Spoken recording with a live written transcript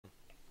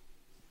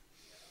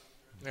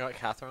We got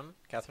Catherine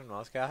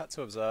Muscat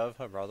to observe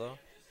her brother.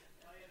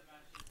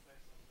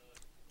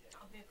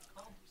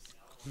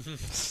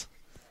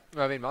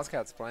 I mean,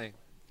 Muscat's playing.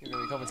 You're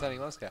going to be commentating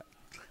Muscat.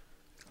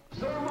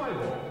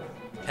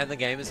 Can the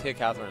gamers hear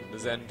Catherine?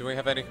 Do we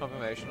have any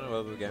confirmation on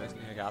whether the gamers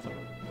can hear Catherine?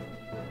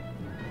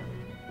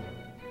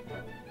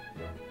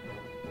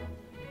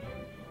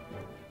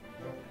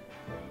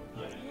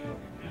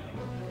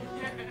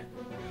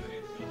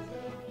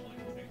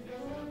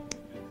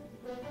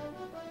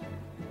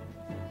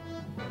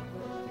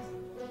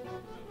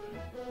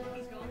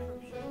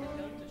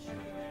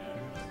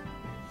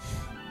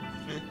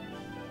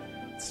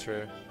 It's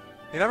true.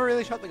 He never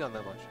really shot the gun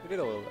that much. He did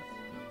a little bit.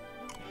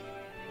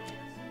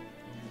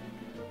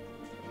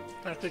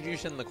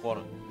 Execution in the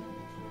quarter.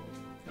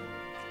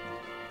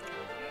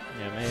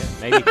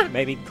 Yeah,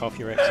 maybe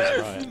Coffee Rex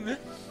is right.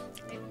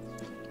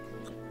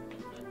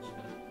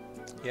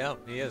 Yeah,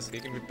 he is. He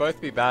can both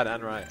be bad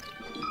and right.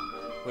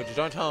 Which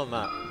don't tell him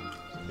that.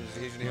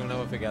 He'll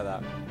never forget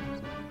that.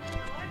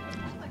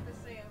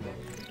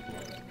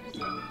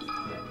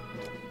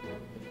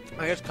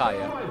 I guess Kai,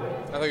 yeah.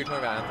 I thought you were talking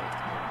about Anthony.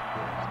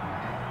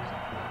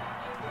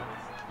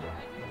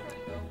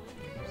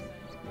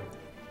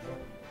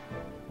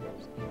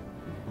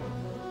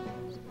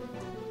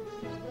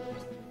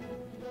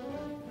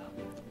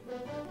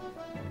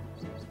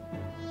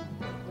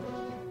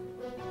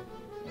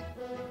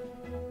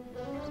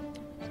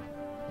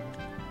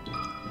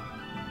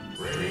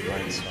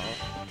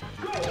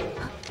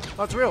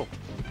 Oh, it's real!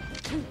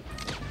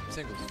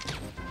 Singles.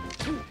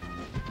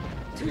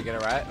 Did you get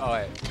it right? Oh,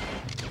 wait.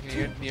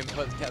 You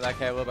input that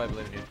Caleb, I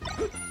believe in you.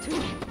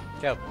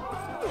 Caleb.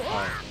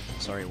 Oh,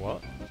 sorry,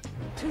 what?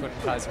 Put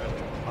Kaiza in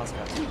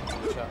Muscat.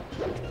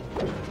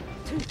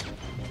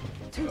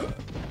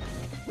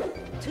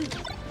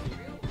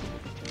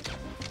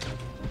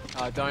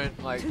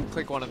 Don't, like,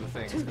 click one of the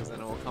things, because then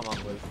it will come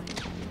up with...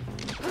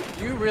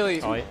 You really...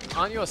 Oh,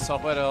 aren't you a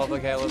software developer,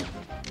 Caleb?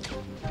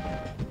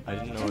 I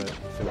didn't know it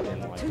filled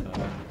in like that.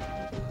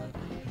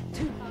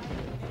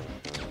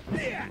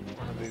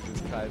 One of these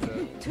is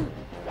Kaiza.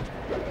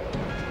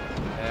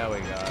 There we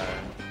go.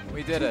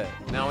 We did it.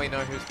 Now we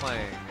know who's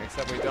playing.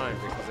 Except we don't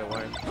because it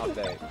won't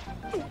update.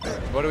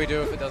 What do we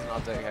do if it doesn't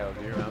update, Caleb?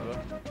 Do you remember?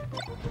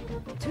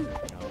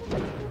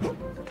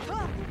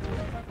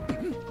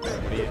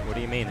 What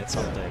do you mean it's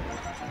updated?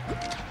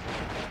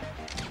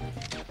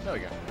 There we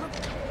go.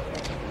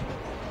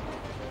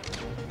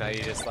 No,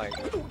 you just like...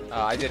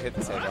 I did hit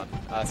the save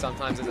button.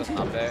 Sometimes it doesn't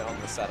update on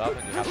the setup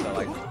and you have to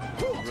like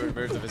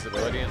remove the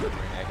visibility and then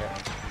remake it.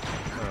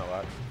 I don't know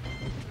what.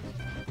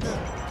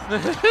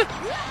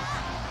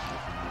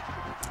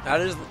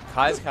 That is...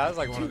 Kai's cat is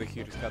like one of the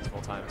cutest cats of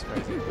all time. It's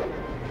crazy.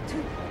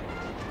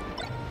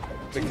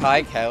 The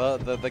Kai Kayla,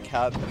 the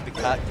cat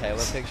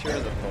Kayla picture is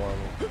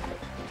adorable.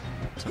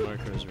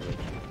 Tomoka is really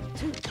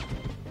cute.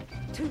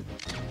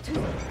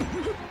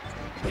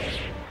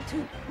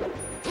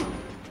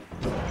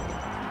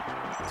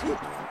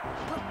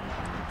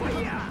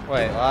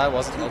 Wait, I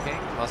wasn't looking.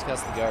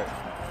 Muscat's the goat.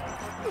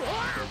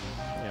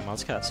 Yeah,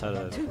 Muscat's had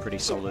a pretty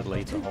solid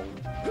lead the whole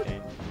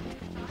game.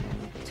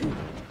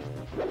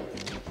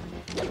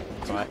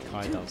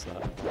 Kai does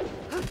that.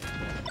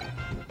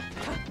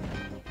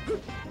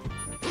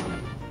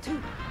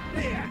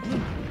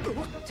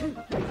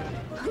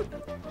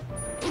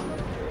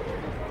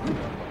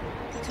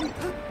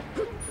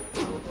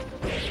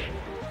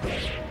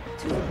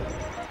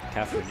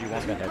 Catherine, do you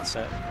want the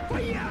headset?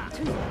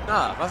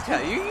 Nah,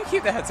 Muscat, you can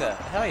keep the headset.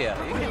 Hell yeah.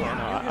 You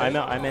can.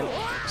 No, I meant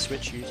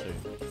switch you two.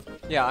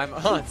 Yeah, I'm.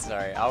 Oh,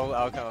 sorry.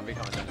 I'll come and be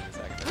commenting in a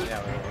second.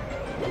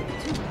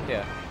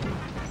 Yeah,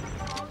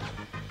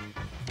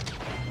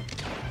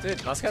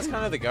 dude, Muscat's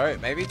kind of the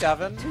goat. Maybe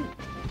Davin.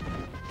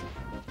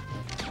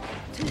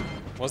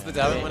 Was the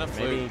Davin winner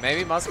fluke?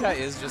 Maybe Muscat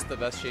is just the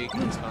best Sheik in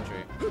this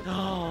country.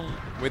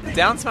 With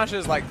down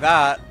smashes like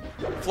that,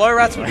 Flow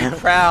Rats would be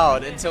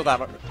proud until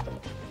that.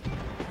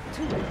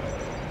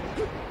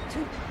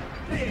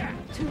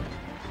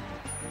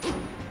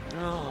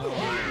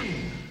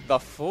 The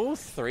full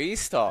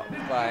 3-stock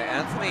by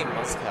Anthony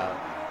Muscat.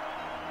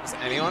 Is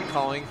anyone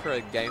calling for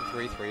a game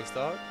 3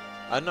 3-stock?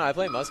 I don't know, I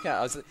play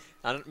Muscat.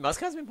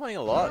 Muscat's been playing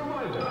a lot. A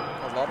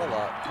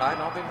lot. Kai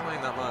not been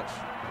playing that much.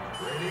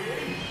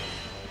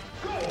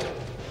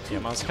 Yeah,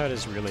 Muscat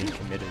is really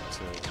committed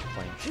to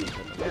playing Sheik.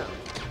 Yeah.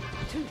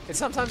 It's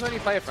sometimes when you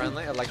play a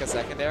friendly, or like a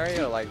secondary,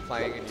 or like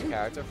playing a new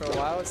character for a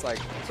while, it's like,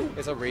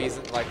 it's a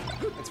reason, like,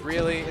 it's just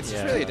really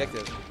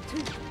addictive.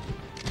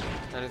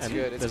 And it's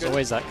good. There's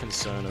always that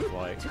concern of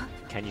like,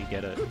 can you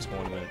get a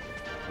tournament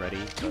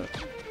ready? But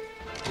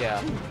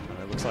yeah.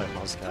 It looks like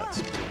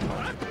Muscat's pretty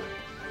fine.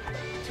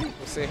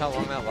 We'll see how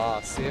long that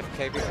lasts. See if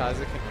KP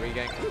Kaiza can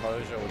regain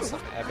composure with some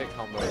epic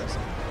combos.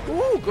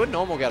 Ooh, good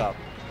normal get up.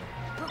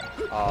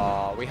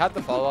 We had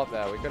the follow up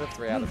there. We could have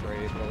 3 out of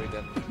 3, but we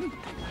didn't.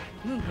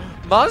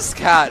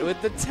 Muscat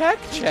with the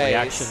tech chase.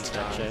 Reaction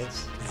tech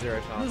chase.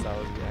 0 chance that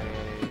was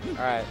yay.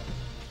 Alright.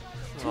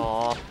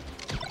 Aww.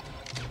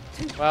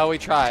 Well, we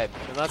tried,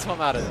 and that's what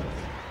matters.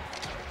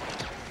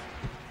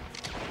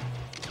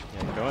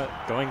 Yeah,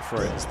 Going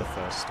for it is the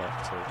first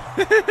step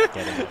to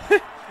getting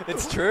it.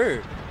 It's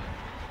true.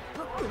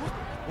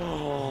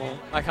 Oh,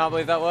 I can't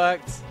believe that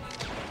worked.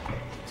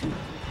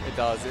 It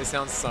does. It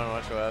sounds so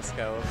much worse,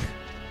 Caleb.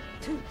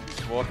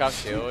 Walk up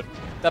shield.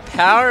 The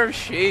power of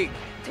Sheik.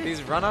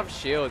 These run up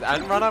shields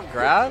and run up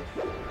grab.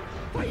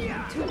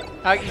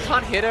 How you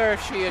can't hit her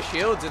if she has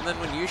shields, and then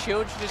when you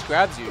shield, she just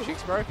grabs you.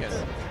 Sheik's broken.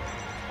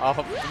 Oh,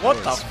 what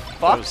the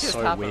fuck just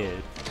happened?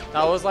 Weird.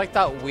 That was like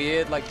that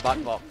weird like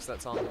butt box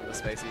that's on the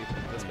spacey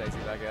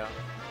back out.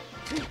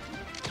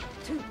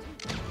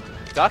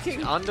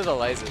 Ducking under the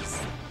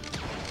lasers.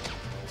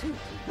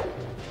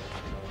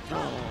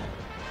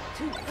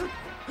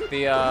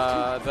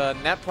 The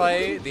net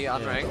play, the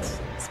unranked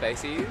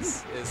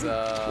spaceys is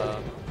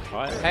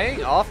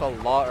paying off a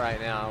lot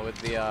right now with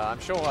the I'm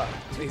sure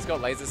he's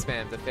got laser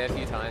spammed a fair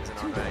few times in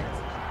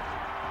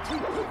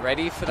unranked.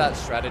 Ready for that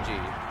strategy,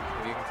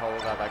 if you can call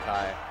it that by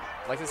Kai.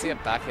 I'd like to see a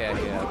back air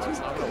here, but it's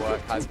not going to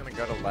work. Kai's going to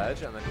go to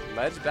ledge, and then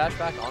ledge dash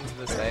back onto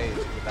the stage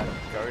with that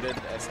goated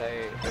SA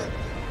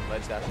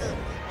ledge dash.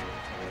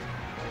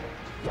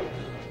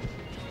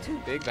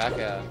 Big back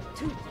air.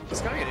 It's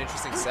going to be an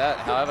interesting set.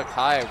 However,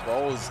 Kai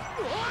rolls.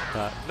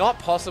 Not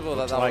possible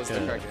that was the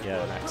correct input.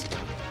 Yeah, an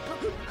accident.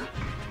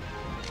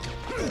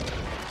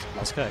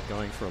 Muscat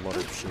going for a lot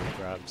of shield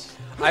grabs.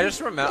 I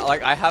just remember,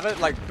 like, I have it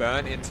like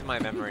burnt into my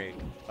memory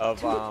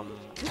of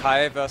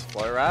Kai versus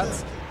Flow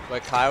Rats, where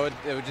Kai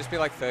it would just be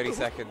like 30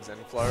 seconds, and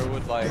Flow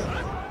would like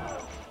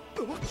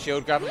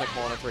shield grab in the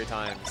corner 3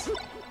 times,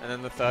 and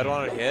then the third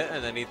one would hit,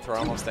 and then he'd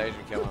throw him off stage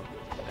and kill him,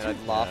 and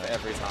I'd laugh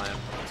every time.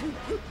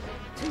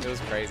 It was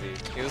crazy.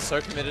 He was so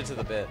committed to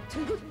the bit.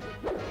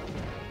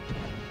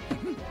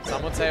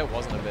 Some would say it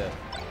wasn't a bit.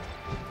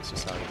 It's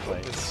just how he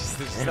plays.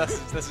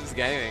 This is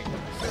gaming.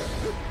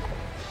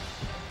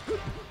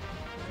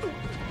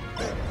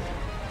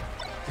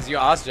 Because you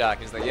asked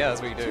Jack, he's like, yeah,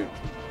 that's what you do.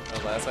 I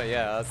was like, that's like,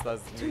 yeah,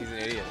 he's an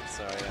idiot,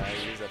 so yeah,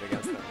 I use that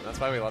against him. And that's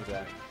why we love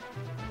Jack.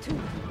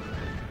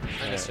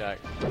 I miss Jack.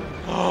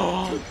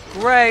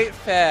 Great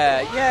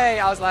fair! Yay!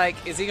 I was like,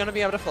 is he going to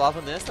be able to follow up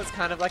on this? That's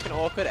kind of like an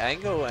awkward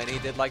angle, and he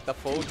did like the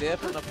full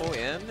dip and the full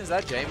in. Is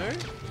that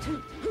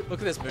J-move? Look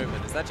at this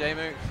movement. Is that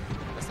J-move?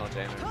 That's not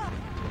J-move.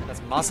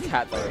 That's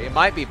Muscat though. It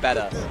might be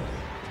better.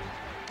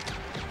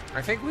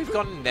 I think we've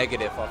gotten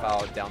negative off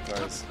our down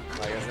throws.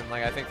 Like, as in,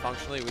 like, I think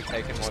functionally we've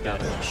taken more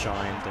damage.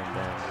 Shined and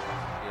then...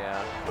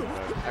 Yeah.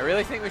 I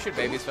really think we should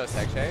baby's first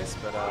tech chase,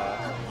 but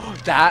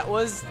that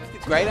was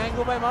great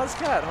angle by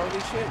Muscat. Holy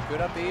shit.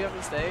 Good up B on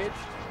the stage.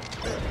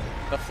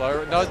 The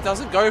flow... No, it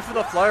doesn't go for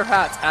the flow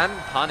hats and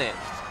punished.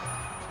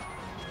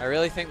 I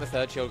really think the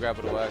third shield grab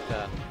would have worked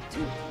there.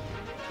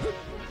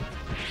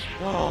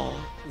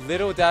 Oh,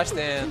 little dash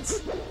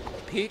dance.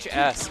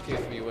 Peach-esque,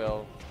 if you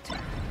will.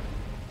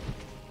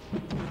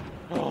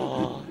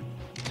 Oh.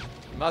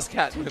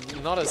 Muscat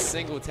with not a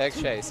single tech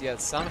chase,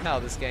 yet somehow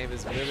this game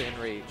is really in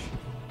reach.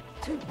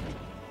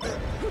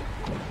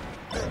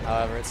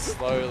 However, it's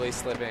slowly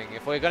slipping.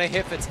 If we're going to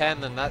hit for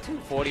 10, then that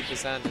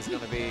 40% is going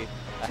to be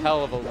a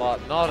hell of a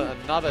lot. Not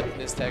another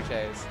missed tech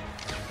chase.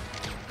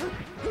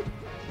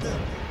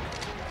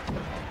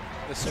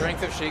 The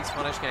strength of Sheik's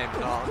punish game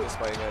not on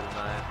display here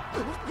tonight.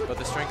 But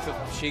the strength of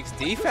Sheik's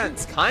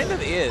defense kind of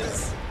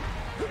is.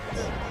 Ooh.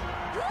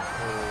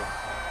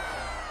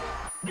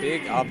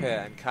 Big up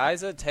here, and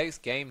Kaiza takes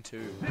game 2.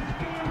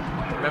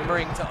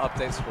 Remembering to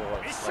update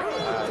scores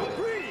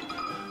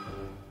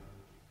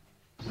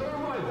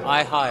like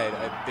I hide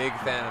a big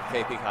fan of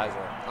KP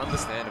Kaiza.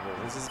 Understandable.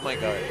 This is my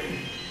go.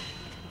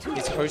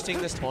 He's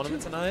hosting this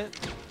tournament tonight,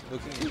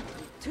 looking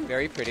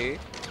very pretty,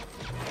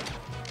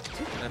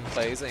 and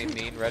plays a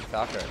mean red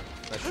Falco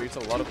that shoots a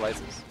lot of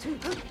lasers.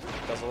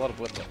 Does a lot of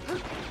blipping.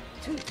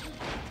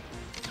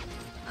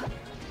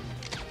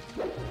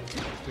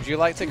 Would you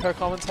like to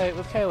co-commentate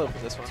with Caleb for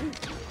this one?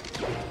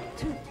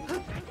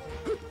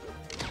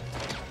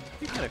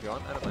 You can if you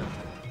want, I don't mind.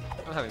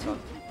 I'm having fun.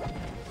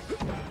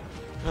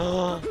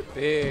 Oh,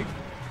 big.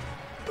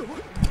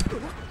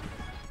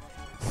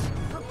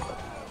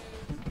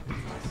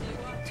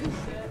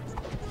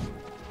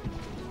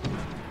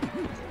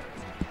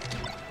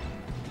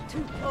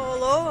 Oh,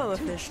 hello, I'm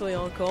officially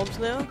on comms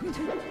now.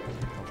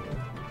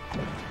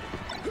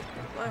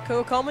 My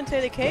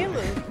co-commentator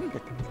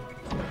Caleb.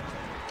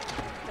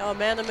 Oh,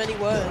 man of many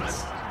words.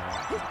 So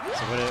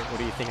what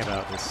do you think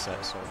about this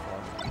set so far?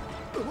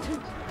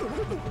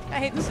 I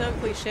hate to sound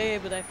cliche,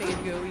 but I think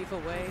it'd go either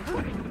way.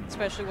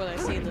 Especially when I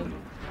see them.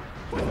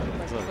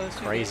 It's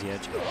a crazy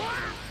edge.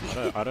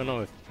 I don't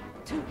know if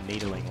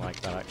needling like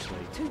that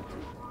actually.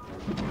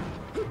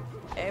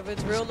 Hey, if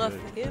it's real enough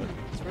for him,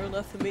 it's real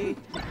enough for me.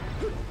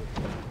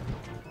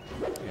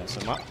 Yeah,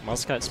 so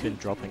Muscat's been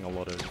dropping a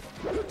lot of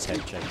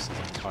tech chases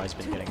and Kai's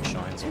been getting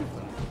shines off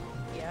them.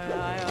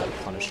 Yeah,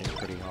 punishing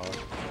pretty hard.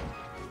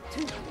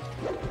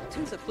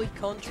 It's a complete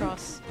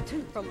contrast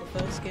from the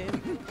first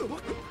game.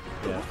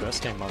 Yeah,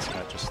 first game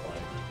Muscat just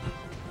like...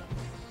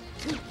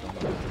 I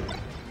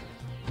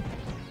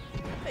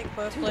think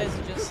both players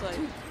are just like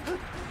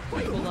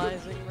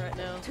equalizing right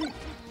now.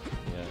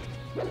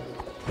 Yeah.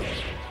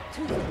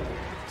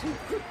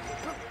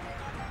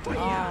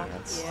 yeah,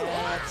 that's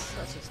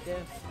just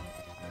diff.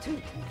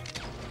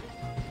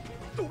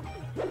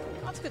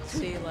 That's good to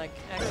see, like,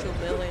 actual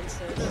melee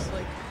instead of just,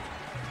 like,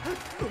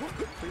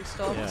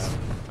 pre-stops. Yeah,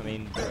 I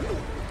mean,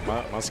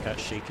 Muscat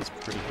Sheik is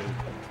pretty good,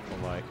 or,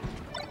 like,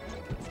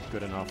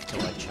 good enough to,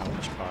 like,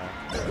 challenge Kai.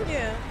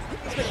 Yeah,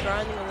 he's been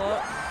grinding a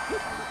lot.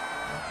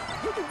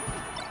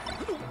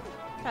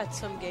 Had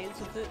some games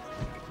with it.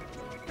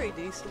 Pretty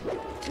decent.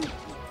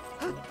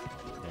 Yeah,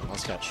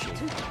 Muscat Sheik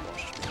kind of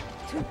washed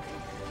me.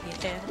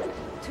 Yeah.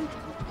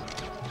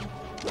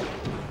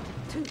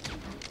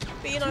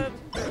 But you know,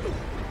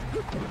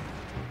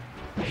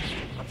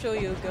 I'm sure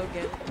you'll go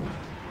get it.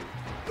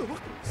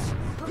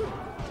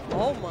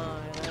 Oh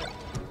my.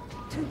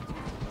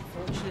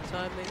 Unfortunate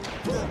timing.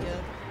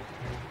 Yeah.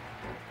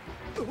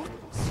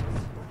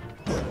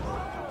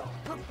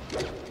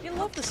 You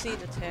love to see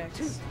the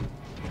attacks.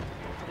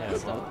 Yeah,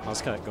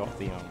 Muscat got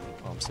the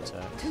arms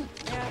attack.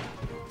 Yeah,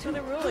 so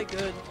they're really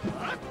good.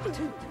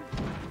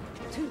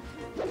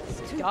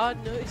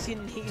 God knows you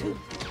need it.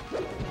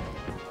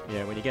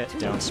 Yeah, when you get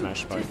down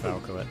smashed by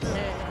Falco at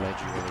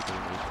ledge, you really do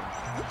need them.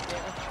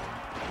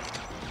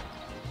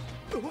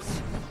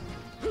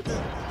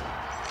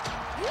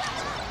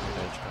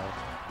 Edge guard.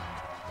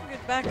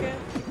 Good back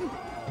end.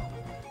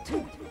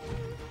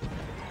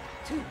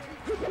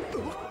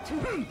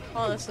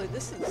 Honestly,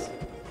 this is...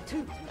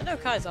 I know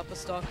Kai's upper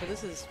stock, but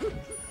this is...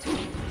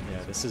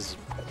 Yeah, this is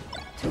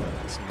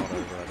not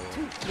over at all.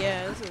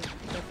 Yeah, this is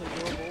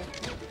definitely doable.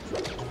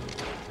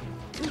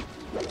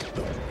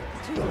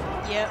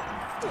 Yep.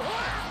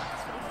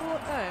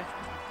 Oh.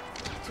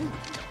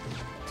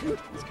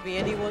 This could be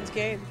anyone's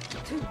game.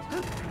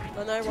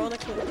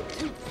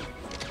 Unironically.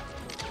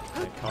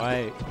 Yeah,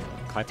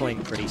 Kai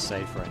playing pretty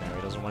safe right now.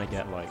 He doesn't want to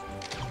get like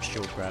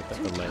shield grabbed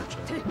at the ledge.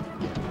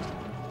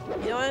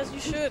 You know, as you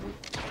should.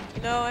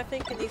 You know, I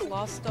think in these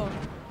lost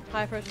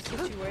high pressure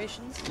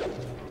situations,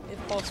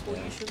 if possible,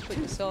 you should put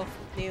yourself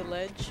near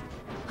ledge,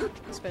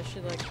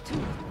 especially like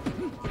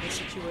in this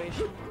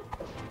situation.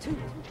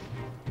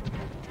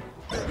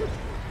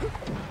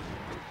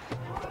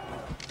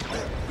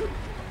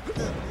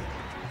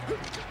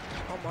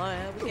 Oh my,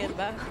 we're getting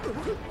back.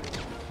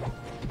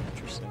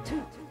 Interesting.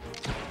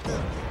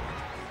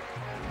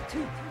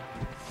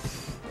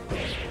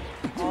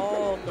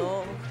 Oh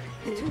no.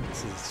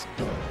 This is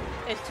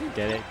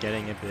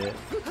getting a bit.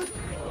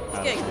 It's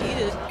getting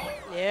heated.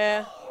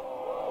 Yeah.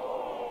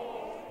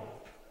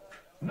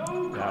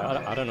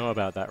 Yeah, I don't know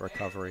about that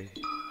recovery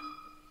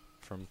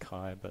from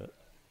Kai, but.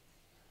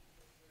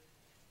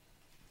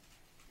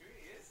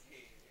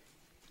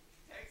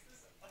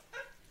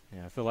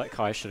 Yeah, I feel like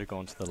Kai should have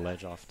gone to the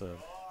ledge after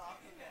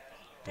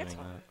doing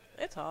that.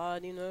 It's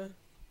hard, you know.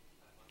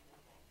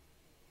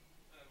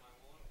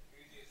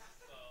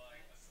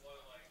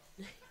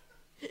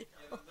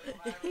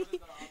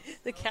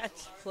 The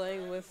cat's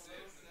playing with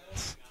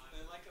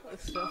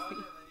Sophie.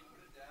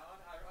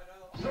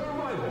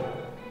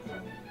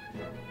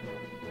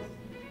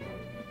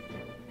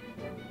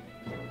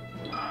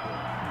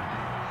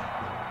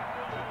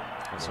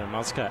 So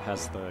Muscat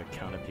has the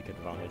counter pick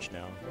advantage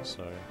now,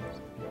 so...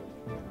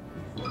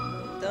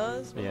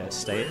 Does? Yeah,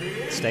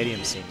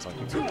 Stadium seems like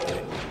a good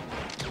pick.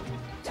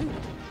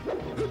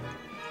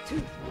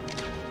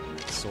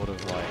 Sort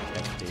of like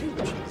FD,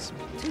 which is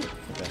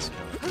the best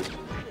counter pick.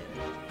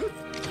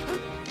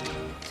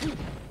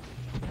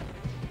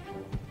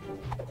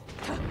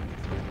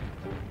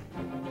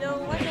 No,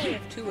 why don't we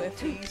have two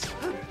FDs?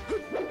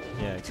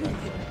 Yeah,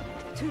 exactly.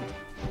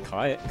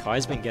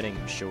 Kai's been getting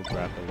shield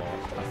grabbed a lot,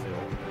 I feel.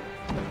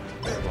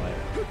 Like,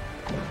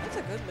 That's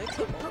a good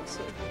mix-up,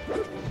 honestly.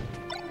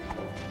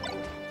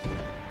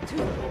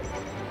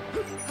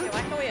 Yeah,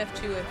 why can't we have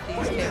two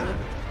FDs, Caleb?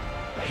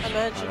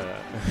 Imagine.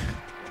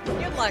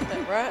 You'd like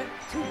that, right?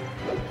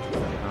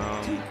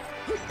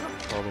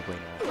 Probably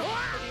not.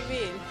 What do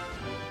you mean?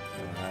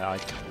 I'm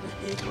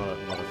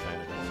not a fan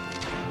of it.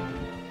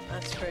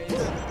 That's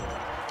crazy.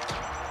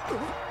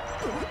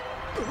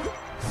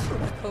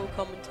 The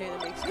co-commentator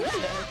makes me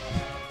sad.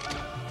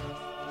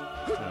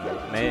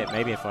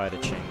 Maybe if I had a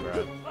chain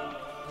grab.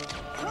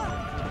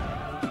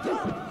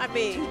 I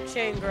mean,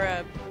 chain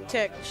grab,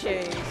 tech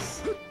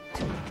chase.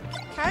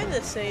 Kinda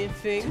the same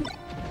thing.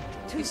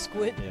 You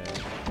squid. Yeah.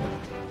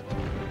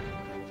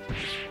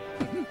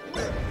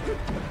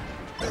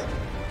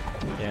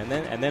 Yeah,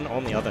 and then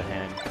on the other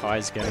hand,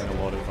 Kai's getting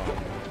a lot of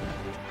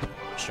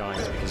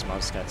shines because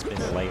Muscat's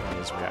been late on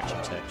his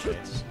reaction tech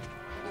chase.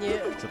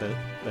 Yeah. So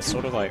they're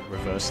sort of like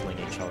reversing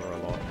each other a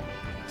lot.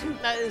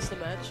 That is the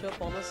matchup,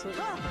 honestly.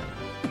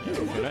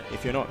 Yeah,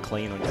 if you're not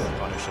clean on your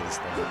punishes,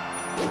 then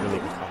it really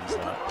becomes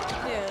that.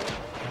 Yeah.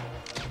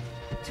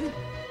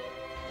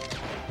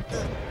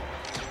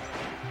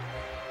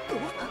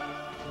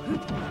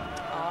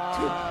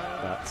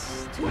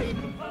 That's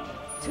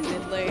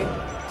Mid lane.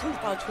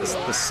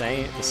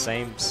 the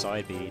same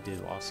side B he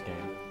did last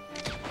game.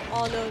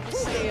 Oh no,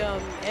 just the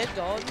air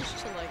dodge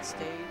to like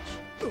stage.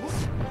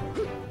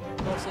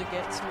 Also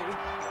gets me.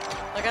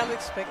 Like, I'm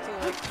expecting,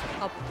 like,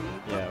 up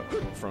B. Yeah,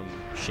 from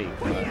Sheik,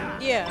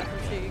 right? Yeah,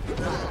 from Sheik.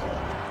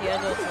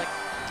 Yeah, no, it's like,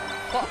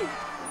 pop.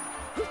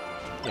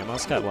 Yeah,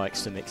 Muscat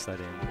likes to mix that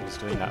in. He's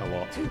doing that a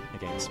lot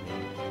against me.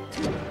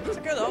 It's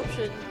a good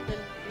option, and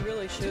you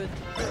really should.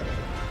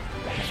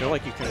 I feel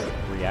like you can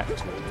react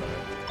to it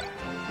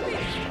though.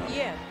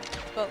 Yeah,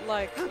 but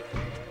like,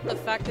 the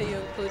fact that you're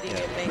including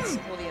it makes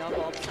all the other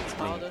options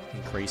harder.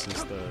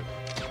 Increases the,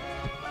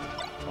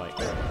 like,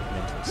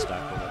 mental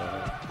stack or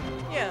whatever.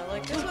 Yeah,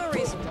 like, there's no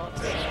reason not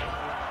to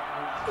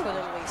put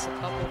at least a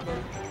couple of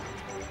them.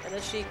 And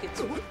then Sheik, it's,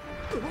 I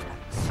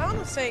want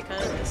to say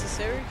kind of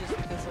necessary, just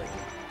because, like,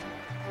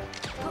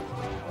 a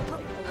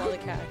lot of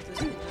characters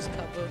can just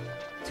cover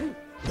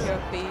your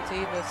B to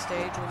either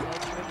stage or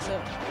ledge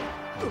mix-up.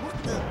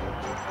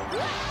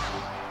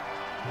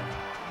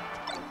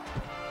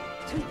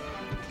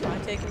 Try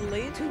taking the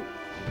lead.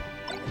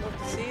 I'd love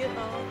to see it.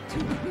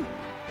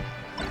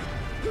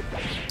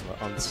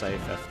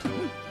 Unsafe F2.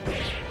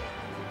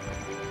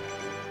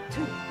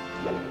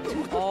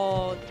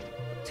 Oh.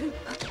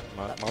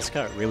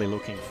 Muscat really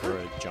looking for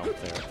a jump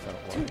there, it felt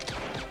like.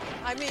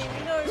 I mean,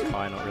 you know,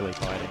 Kai not really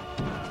fighting.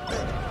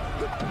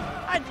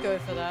 I'd go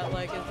for that,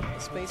 like, if the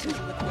space was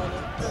in the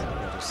corner.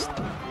 Yeah, just...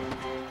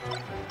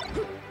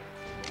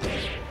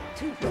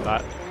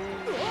 That...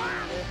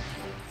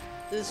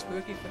 This is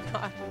spooky for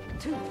Kai.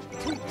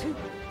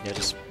 Yeah,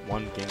 just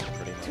one gimp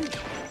pretty much.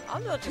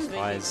 I'm not just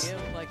making Kai's- him,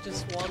 like,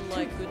 just one,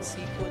 like, good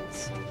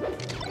sequence.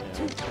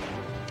 Yeah.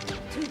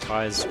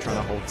 Kai's trying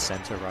to hold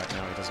center right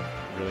now, he doesn't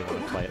really want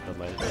to play at the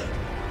ledge.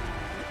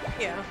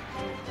 Yeah.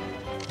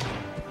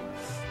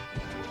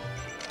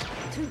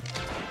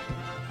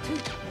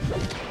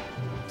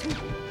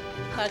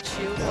 That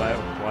shield.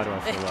 Why do I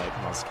feel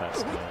like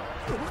Muscat's gonna...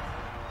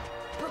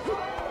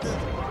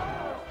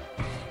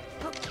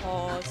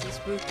 Oh, this is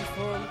spooky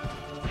for him.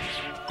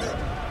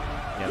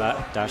 Yeah,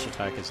 that dash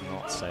attack is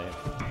not safe.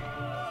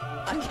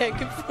 I can't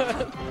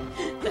confirm.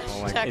 Dash Oh,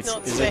 like, attack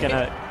not is safe. it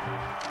gonna...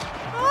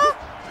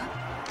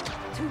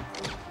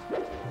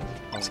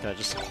 Muscat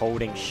just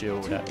holding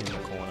shield in the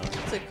corner.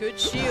 It's a good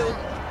shield.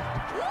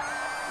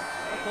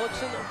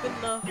 Unfortunately, not good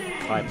enough.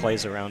 Kai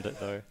plays around it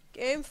though.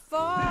 Game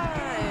 5!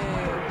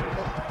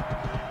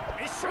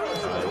 Let's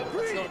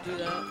not do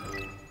that.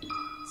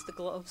 It's the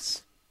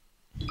gloves.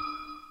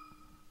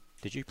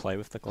 Did you play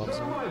with the gloves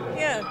on?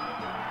 Yeah.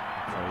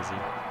 Crazy.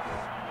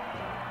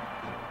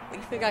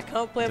 You think I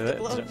can't play with the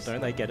gloves?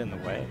 Don't they get in the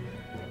way?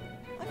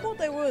 I thought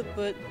they would,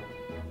 but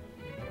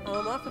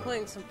after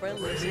playing some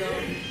friendlies now,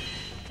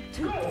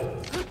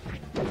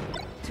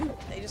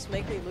 they just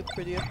make me look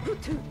prettier.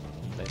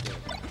 They do.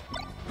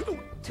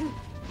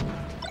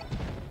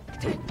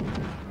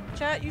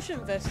 Chat, you should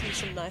invest in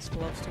some nice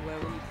gloves to wear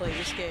when you play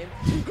this game.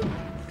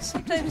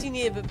 Sometimes you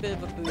need a bit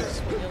of a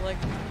boost when you're like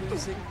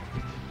losing.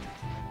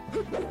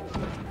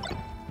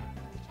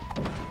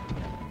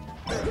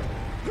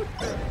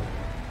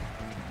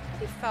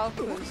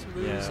 Falco's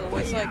moves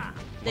always like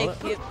they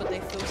hit but they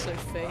feel so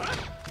fake.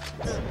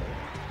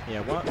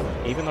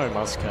 Yeah, even though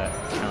Muscat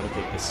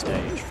counterpicked this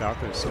stage,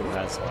 Falco still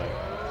has like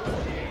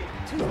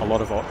a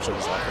lot of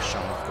options, like a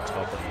shove off the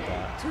top of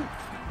that.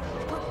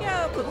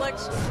 Yeah, but like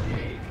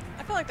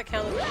I feel like the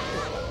counter.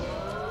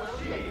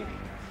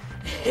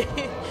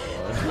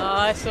 Oh,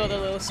 I saw the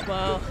little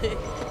smile.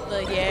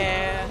 Like,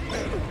 yeah.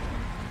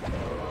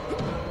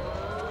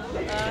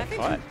 I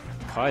think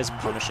Kai's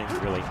punishing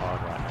really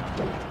hard right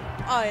now.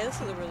 Oh yeah,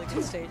 this is a really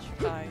good stage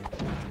for Kai,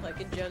 like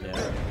in general.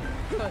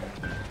 Yeah.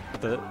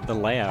 But The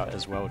layout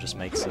as well just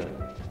makes it...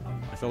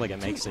 I feel like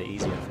it makes it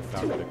easier for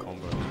Falco to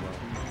combo as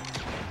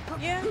well.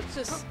 yeah, it's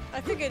just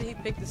I figured he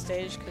picked the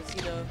stage because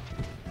you know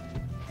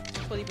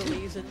that's what he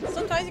believes in.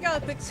 Sometimes you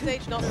gotta pick the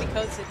stage not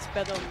because it's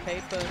better on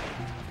paper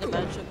the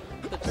matchup,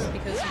 but just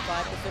because you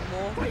vibe with it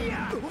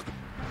more.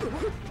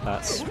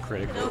 That's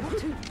critical. You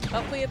know,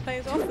 hopefully it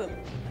pays off him.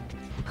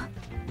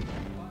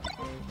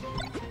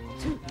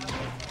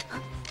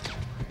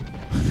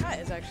 Kai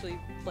is actually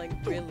playing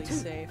really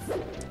safe.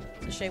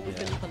 It's a shame we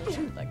couldn't punish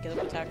him, like get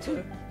up attack to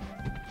her.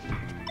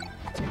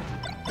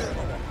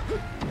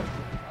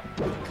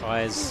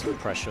 Kai's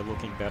pressure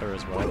looking better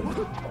as well.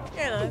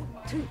 Yeah, no,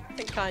 I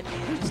think Kai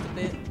needed just a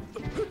bit.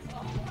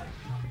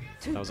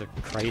 That was a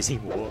crazy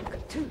walk.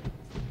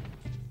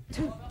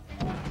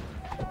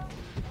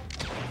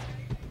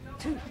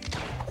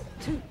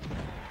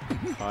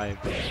 Kai...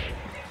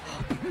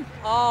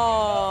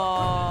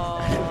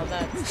 Oh,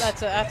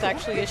 that's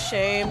actually a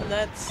shame.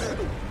 That's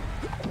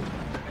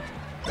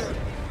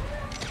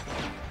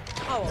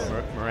oh,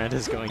 well,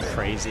 Miranda's going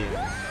crazy.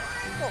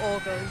 we're all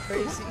going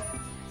crazy.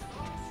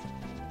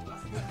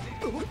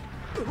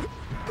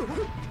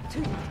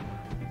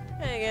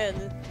 And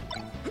again,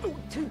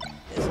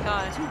 it's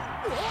Kai.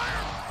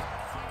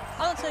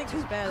 I'm not saying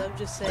he's bad. I'm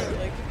just saying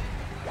like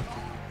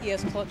he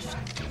has clutched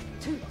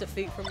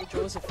defeat from the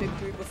jaws of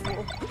victory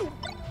before.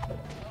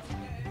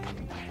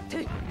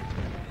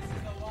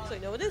 So,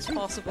 you know, it is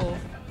possible.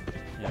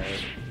 Yeah,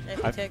 And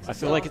he takes I us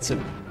feel like off. it's a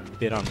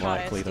bit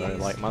unlikely though. ISDs.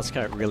 Like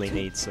Muscat really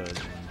needs a...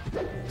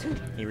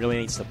 He really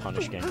needs the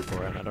punish game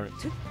for it, and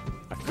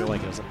I I feel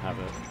like he doesn't have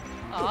it.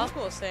 Oh, I was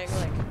more saying,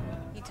 like,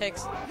 he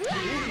takes...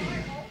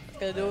 That's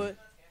gonna do it.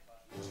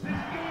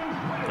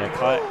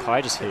 Yeah,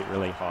 Kai just hit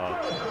really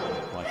hard,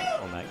 like,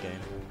 on that game.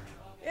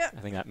 Yeah.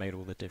 I think that made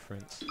all the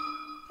difference.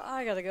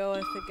 I gotta go.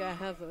 I think I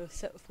have a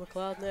set with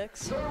McLeod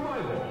next.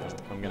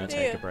 I'm gonna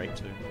take a break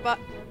too. But,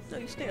 no,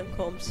 you stay on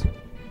comms.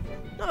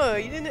 No,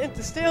 you didn't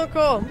enter. Stay on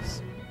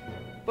comms.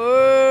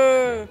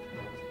 Boo!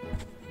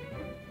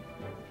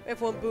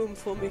 Everyone boom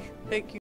for me. Thank you.